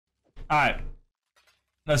Alright.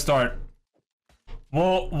 Let's start.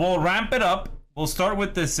 We'll ramp it up. We'll start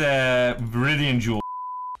with this Viridian Jewel.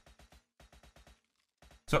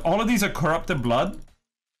 So all of these are corrupted blood.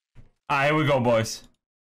 Alright, here we go, boys.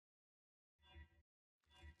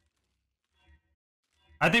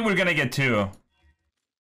 I think we're gonna get 2.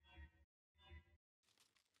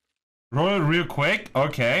 Roll it real quick?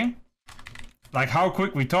 Okay. Like how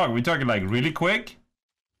quick we talk? We talking like really quick?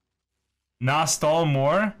 Nah, stall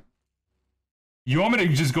more? You want me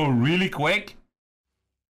to just go really quick?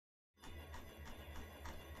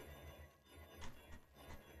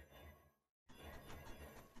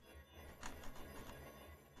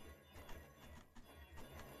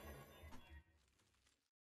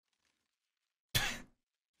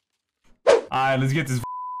 Alright, let's get this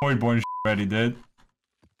Voidborn shit ready, dude.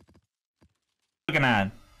 Looking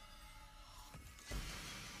at.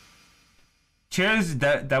 Cheers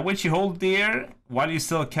that which you hold dear while you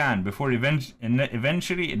still can, before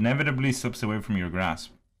eventually inevitably slips away from your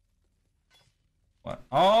grasp. What?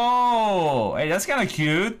 Oh, hey, that's kind of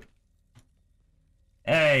cute.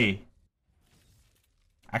 Hey,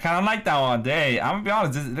 I kind of like that one. Hey, I'm gonna be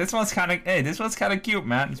honest. This one's kind of. Hey, this one's kind of cute,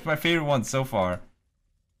 man. It's my favorite one so far.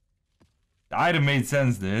 The item made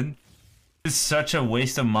sense, dude. This is such a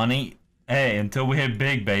waste of money. Hey, until we hit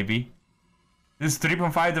big, baby. This is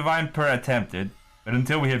 3.5 divine per attempt, dude. But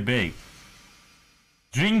until we hit big.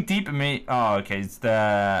 Drink deep in me. Oh, okay. It's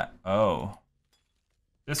the. Oh.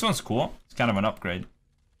 This one's cool. It's kind of an upgrade.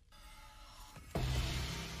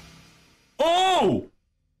 Oh!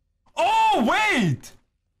 Oh, wait!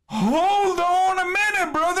 Hold on a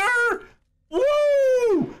minute, brother!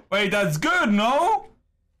 Woo! Wait, that's good, no?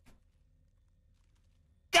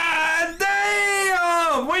 God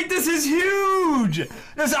damn! Wait, this is huge!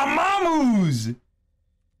 There's a Mamus!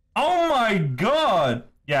 Oh my god!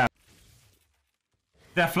 Yeah.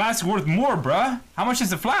 That flask worth more, bruh. How much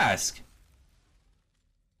is the flask?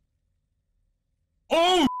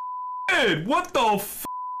 Oh shit! What the f?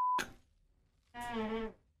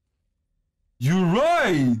 You're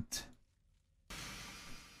right!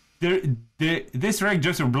 This reg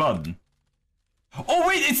just for blood. Oh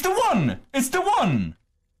wait, it's the one! It's the one!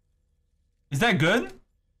 Is that good?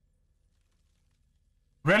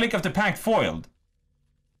 Relic of the Pact foiled.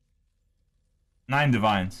 9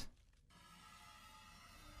 divines.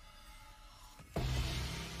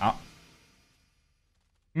 Oh.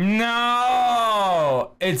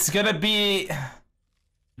 No! It's gonna be...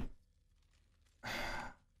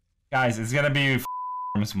 Guys, it's gonna be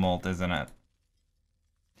Malt, isn't it?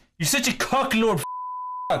 You're such a cocklord,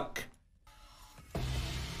 fuck!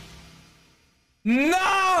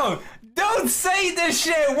 No! Don't say this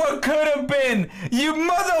shit! What could have been? You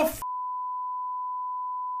motherfucker!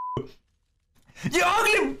 You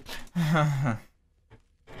ugly...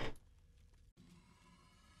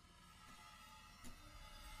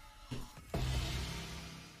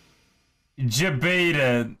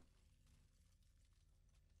 Debated.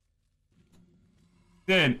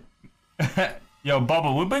 Dude. Yo,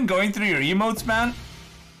 Bubba, we've been going through your emotes, man.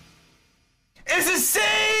 It's the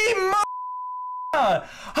same!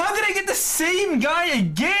 How did I get the same guy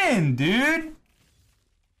again, dude?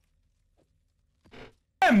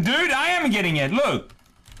 Dude, I am getting it. Look.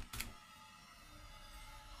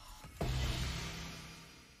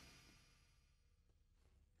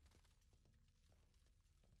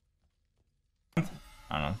 I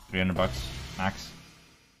don't know, 300 bucks max.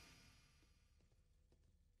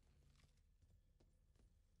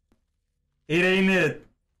 It ain't it.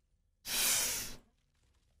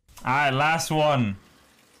 Alright, last one.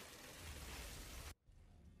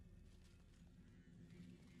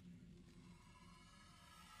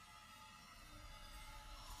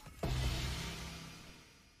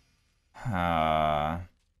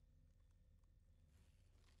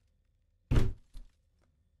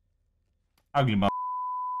 Ugly mother.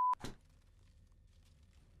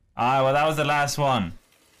 Alright, well that was the last one.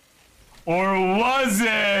 Or was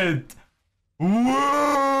it? Woo!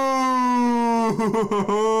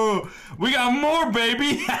 We got more,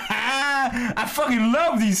 baby! I fucking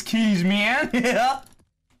love these keys, man!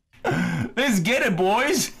 Let's get it,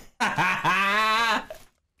 boys!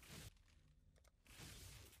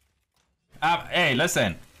 Hey,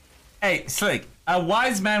 listen. Hey, Slick, a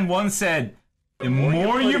wise man once said, the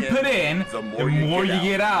more you put in, the more you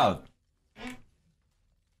get out.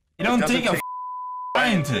 You don't take a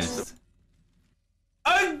scientist.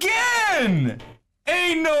 Again!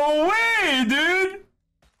 Ain't no way, dude!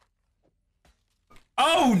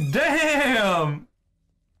 Oh, damn!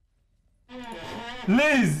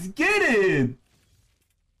 Let's get it!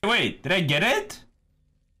 Wait, did I get it?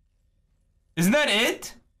 Isn't that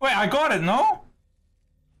it? Wait, I got it, no?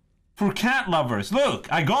 For cat lovers.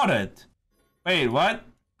 Look, I got it. Wait, what?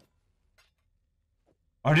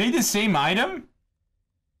 Are they the same item?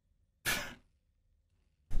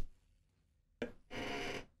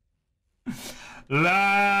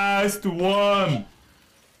 Last one.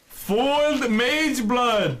 Foiled mage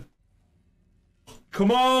blood.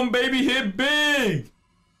 Come on, baby, hit big.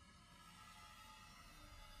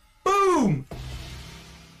 Boom.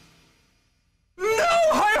 No,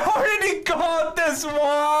 I already got this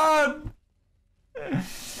one.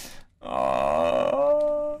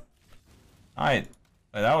 Oh. Alright.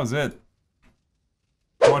 That was it.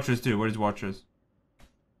 Watchers too. Where's Watchers?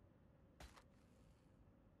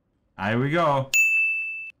 Here we go.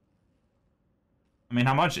 I mean,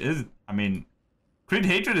 how much is... I mean... Crit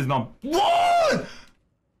Hatred is not... What?!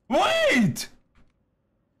 Wait!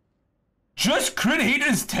 Just Crit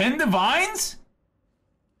Hatred is 10 divines?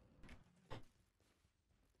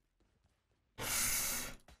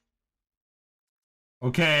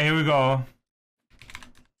 Okay, here we go.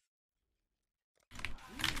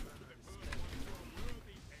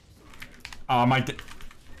 Oh, did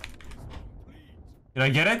I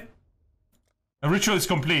get it? The ritual is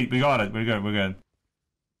complete. We got it. We're good. We're good.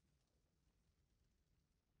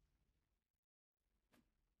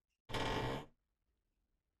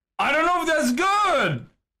 I don't know if that's good.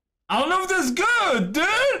 I don't know if that's good,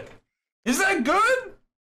 dude. Is that good?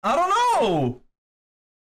 I don't know.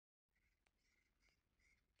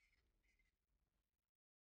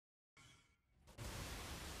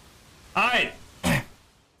 Alright.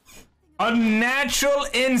 Unnatural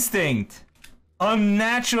instinct.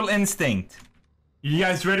 Unnatural instinct. You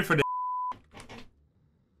guys ready for this?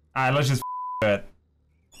 Alright, let's just do it.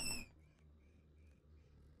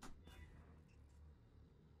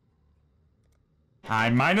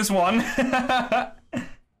 Alright, -1.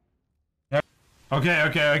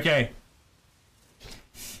 Okay.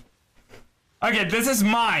 Okay, this is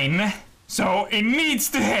mine. So it needs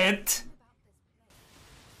to hit.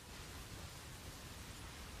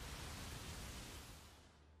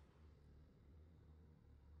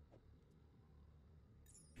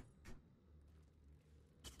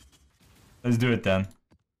 Let's do it then.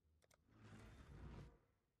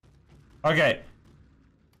 Okay.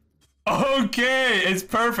 Okay, it's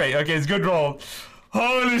perfect. Okay, it's good roll.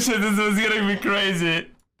 Holy shit, this is gonna be crazy.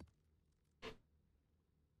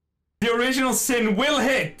 The original sin will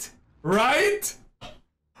hit, right?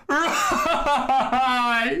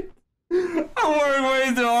 Right! I'm working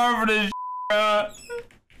way too hard for this shit.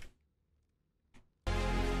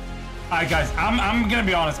 Alright guys, I'm gonna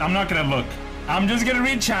be honest, I'm not gonna look. I'm just gonna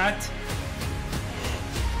read chat.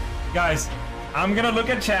 Guys, I'm gonna look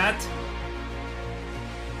at chat.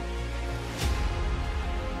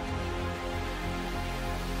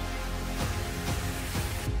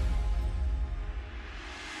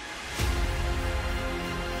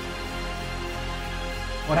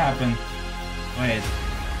 What happened? Wait.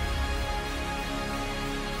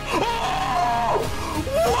 Oh!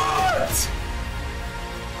 What?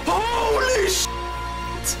 Holy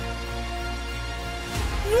shit!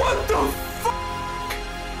 What the fuck?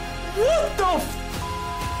 What the f...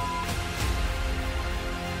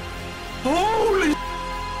 Holy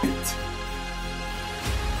shit!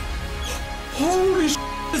 Holy shit!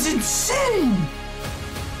 That's insane!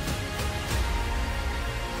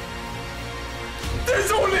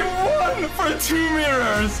 There's only one for 2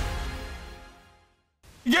 mirrors!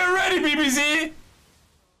 Get ready, BBC!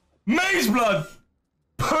 Mage blood!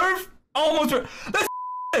 Almost... That's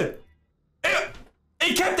it!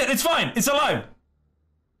 It kept it! It's fine! It's alive!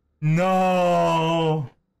 No...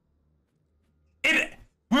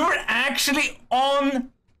 We were actually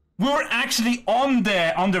on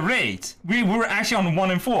the rate. We were actually on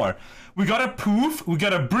 1 and 4. We got a poof, we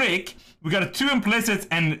got a brick, we got a 2 implicit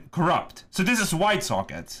and corrupt. So this is white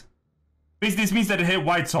sockets. Basically, this means that it hit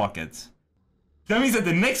white sockets. That means that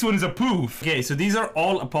the next one is a poof. Okay, so these are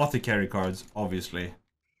all apothecary cards, obviously.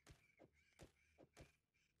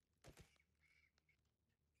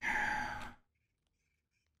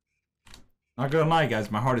 Not gonna lie,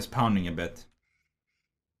 guys, my heart is pounding a bit.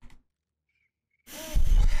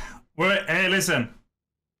 Wait, hey, listen.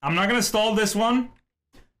 I'm not gonna stall this one.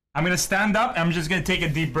 I'm gonna stand up, I'm just gonna take a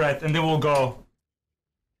deep breath, and then we'll go.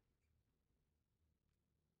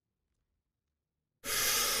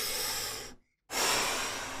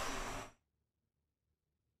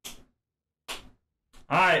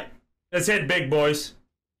 Alright, let's hit big, boys.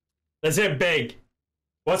 Let's hit big.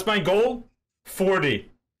 What's my goal? 40.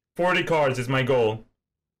 40 cards is my goal.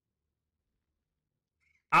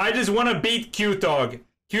 I just want to beat Q-Tog.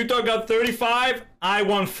 Q-Tog got 35, I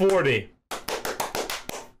want 40.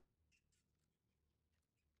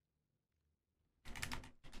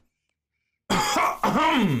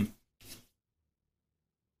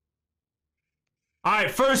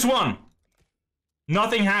 Alright, first one.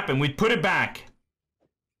 Nothing happened. We put it back.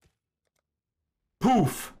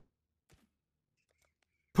 Poof.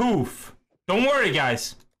 Poof. Don't worry,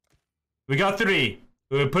 guys. We got 3.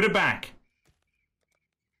 We put it back.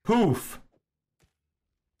 Poof.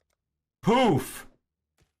 Poof.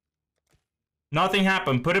 Nothing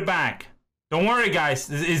happened. Put it back. Don't worry, guys.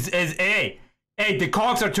 Hey, the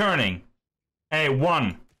cogs are turning. Hey,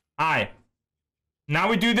 1. Alright. Now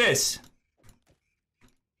we do this.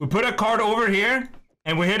 We put a card over here,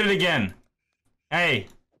 and we hit it again. Hey,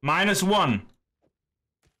 -1.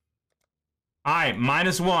 Alright,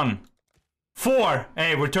 -1. 4.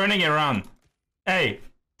 Hey, we're turning it around. Hey,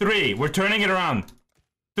 3. We're turning it around.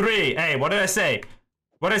 3. Hey, what did I say?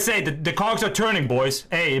 What did I say? The cogs are turning, boys.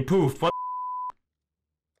 Hey, poof. What?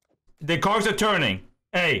 The cogs are turning.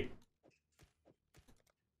 Hey.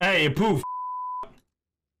 Hey, poof.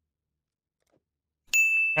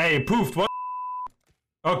 Hey, poof. What?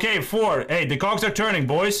 Okay, 4. Hey, the cogs are turning,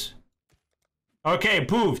 boys. Okay,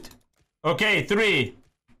 poofed. Okay, 3.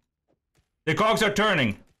 The cogs are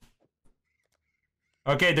turning.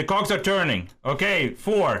 Okay, the cogs are turning. Okay,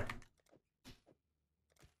 4.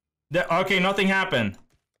 Okay, nothing happened.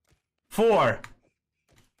 4.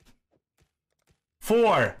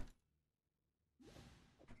 4.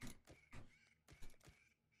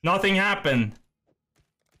 Nothing happened.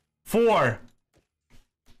 4.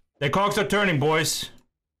 The cogs are turning, boys.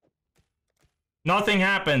 Nothing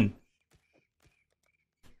happened.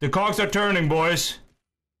 The cogs are turning, boys.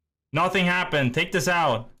 Nothing happened. Take this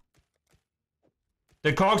out.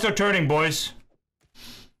 The cogs are turning, boys.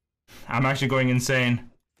 I'm actually going insane.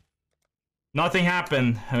 Nothing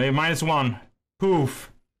happened. -1.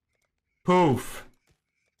 Poof. Poof.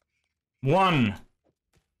 1.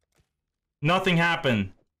 Nothing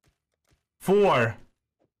happened. 4.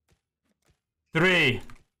 3.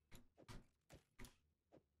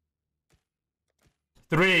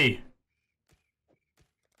 3.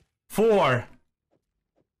 4.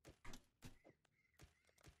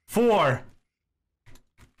 4.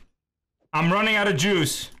 I'm running out of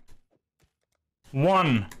juice.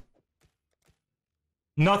 1.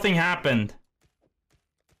 Nothing happened.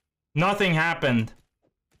 Nothing happened.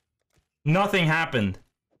 Nothing happened.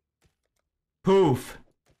 Poof.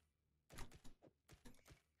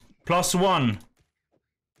 +1.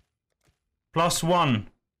 +1.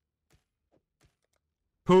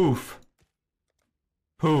 Poof.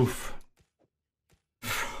 Poof.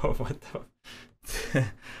 What the...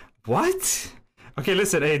 What? Okay,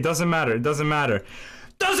 listen, hey, it doesn't matter, it doesn't matter.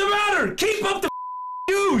 Doesn't matter! Keep up the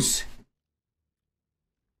use!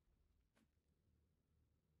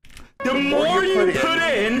 The more you put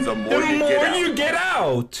in, the more you get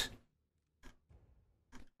out.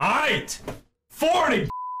 Alright! 40!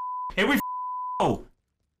 Here we go!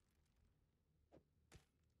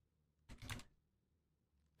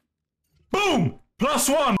 Boom!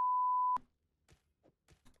 +1!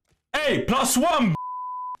 Hey, +1!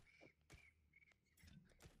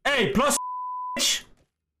 Hey, plus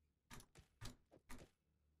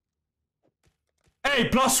hey,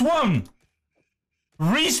 +1!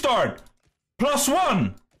 Restart!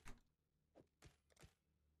 +1!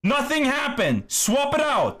 Nothing happened! Swap it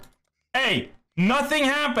out! Hey, nothing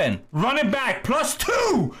happened! Run it back!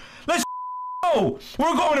 +2! Let's go!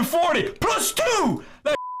 We're going to 40! +2!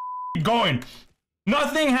 Let's going!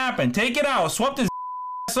 Nothing happened! Take it out! Swap this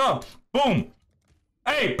up! Boom!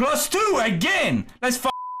 Hey, +2 again! Let's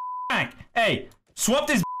back! Hey, swap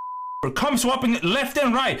this come swapping left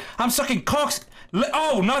and right. I'm sucking cocks.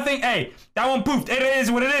 Oh, nothing. Hey, that one poofed. It is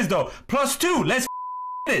what it is, though. +2. Let's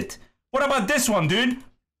it. What about this one, dude?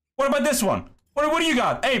 What about this one? What do you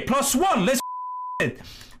got? Hey, +1. Let's it.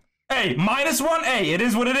 Hey, -1. Hey, it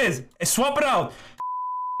is what it is. Swap it out.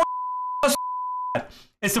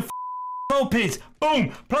 It's a full piece.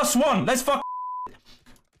 Boom. +1. Let's fuck.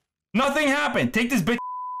 Nothing happened. Take this bitch.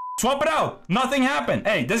 Swap it out. Nothing happened.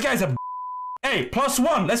 Hey, this guy's a. Hey,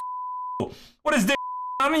 +1. Let's. What is this?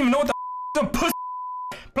 I don't even know what the pussy.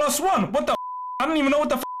 +1. What the? I don't even know what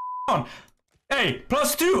the on. Hey,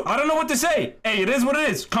 +2. I don't know what to say. Hey, it is what it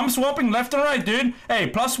is. Come swapping left and right, dude. Hey,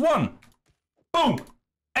 +1. Boom.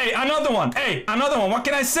 Hey, another one. Hey, another one. What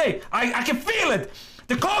can I say? I can feel it.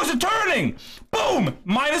 The cogs are turning. Boom.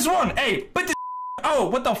 -1. Hey, but this. Oh,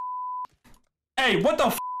 what the? Hey, what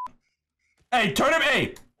the? Hey, turn it.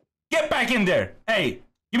 Hey, get back in there. Hey,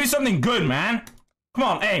 give me something good, man. Come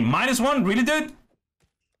on. Hey, -1. Really, dude?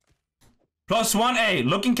 +1. Hey,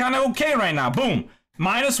 looking kind of okay right now. Boom.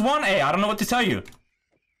 -1. Hey, I don't know what to tell you.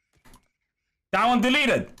 That one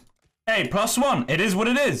deleted. Hey, +1. It is what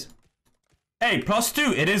it is. Hey,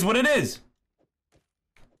 +2, it is what it is.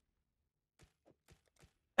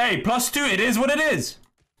 Hey, +2, it is what it is.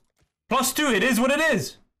 +2, it is what it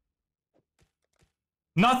is.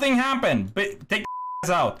 Nothing happened, but take the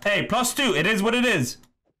ass out. Hey, +2, it is what it is.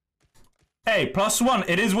 Hey, +1,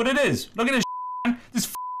 it is what it is. Look at this man. This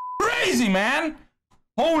is crazy, man.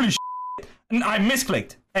 Holy shit. And I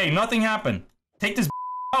misclicked. Hey, nothing happened. Take this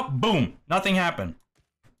out. Boom. Nothing happened.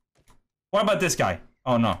 What about this guy?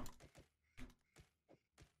 Oh, no.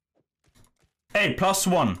 Hey,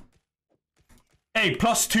 +1. Hey,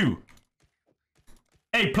 +2.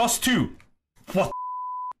 Hey, +2. What?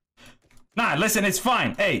 Nah, listen, it's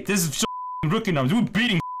fine. Hey, this is so rookie numbers. We're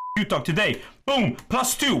beating Tunetank today. Boom.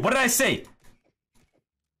 +2. What did I say?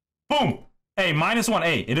 Boom. Hey, -1.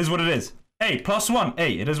 Hey, it is what it is. Hey, +1.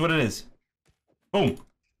 Hey, it is what it is. Boom.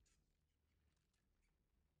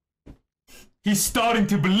 He's starting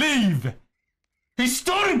to believe. He's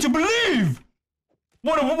starting to believe.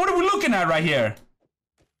 What are we looking at right here?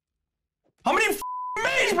 How many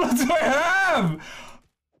mage bloods do I have?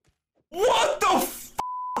 What the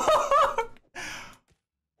fuck?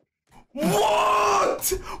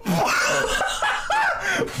 What?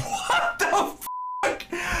 What the fuck?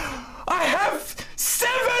 I have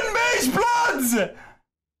 7 mage bloods!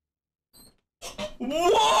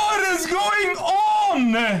 What is going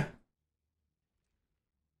on?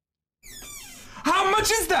 How much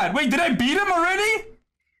is that? Wait, did I beat him already?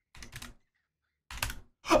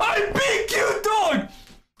 I beat you, dog!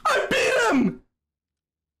 I beat him!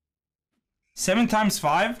 7 times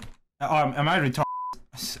 5? Am I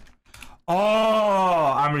retarded?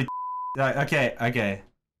 Oh, I'm retarded. Okay, okay.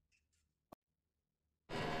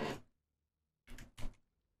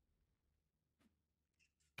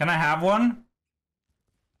 Can I have one?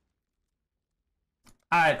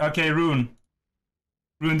 Alright, okay, Rune.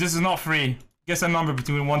 Rune, this is not free. Guess a number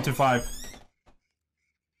between 1 to 5.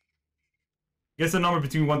 Guess a number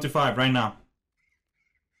between 1 to 5 right now.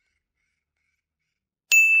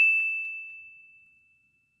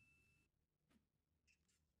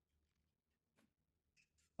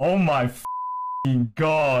 Oh my f***ing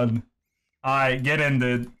god. Alright, get in,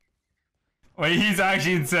 dude. Wait, he's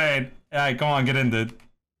actually insane. Alright, come on, get in, dude.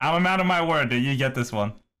 I'm a man of my word, dude. You get this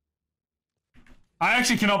one. I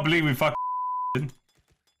actually cannot believe we fucking dude.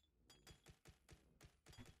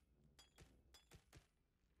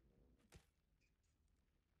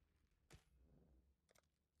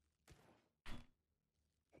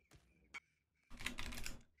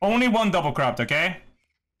 Only one double cropped, okay?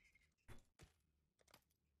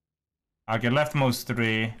 Okay, leftmost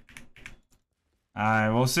 3.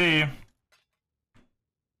 Alright, we'll see.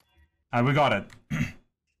 Alright, we got it.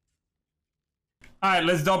 Alright,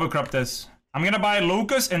 let's double crop this. I'm gonna buy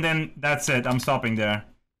Lucas and then that's it. I'm stopping there.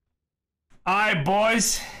 Alright,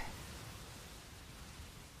 boys.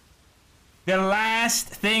 The last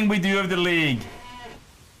thing we do of the league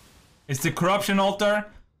is the corruption altar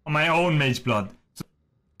on my own mage blood.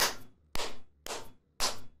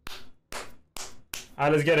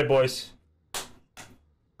 Alright, let's get it, boys.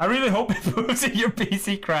 I really hope it moves and your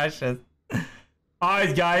PC crashes.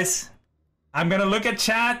 Alright, guys. I'm gonna look at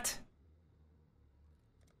chat.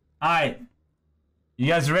 Alright. You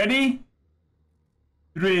guys ready?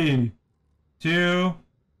 3, 2,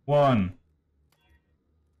 1.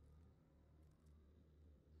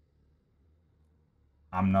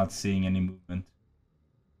 I'm not seeing any movement.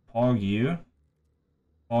 Pog you.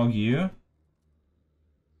 Pog you.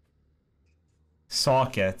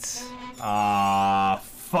 Sockets.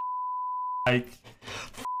 Fuck.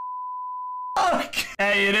 Fuck.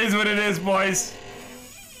 Hey, it is what it is, boys.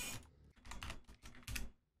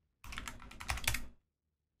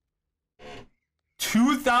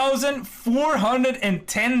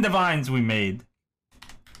 $2,410 divines we made.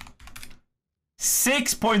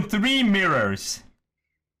 6.3 mirrors.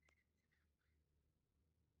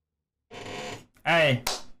 Hey.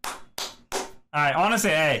 Alright,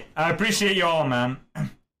 honestly, hey, I appreciate you all, man.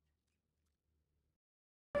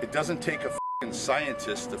 It doesn't take a fucking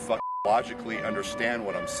scientist to fucking logically understand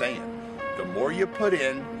what I'm saying. The more you put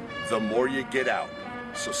in, the more you get out.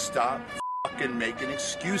 So stop fucking making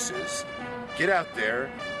excuses. Get out there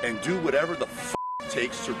and do whatever the fuck it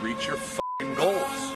takes to reach your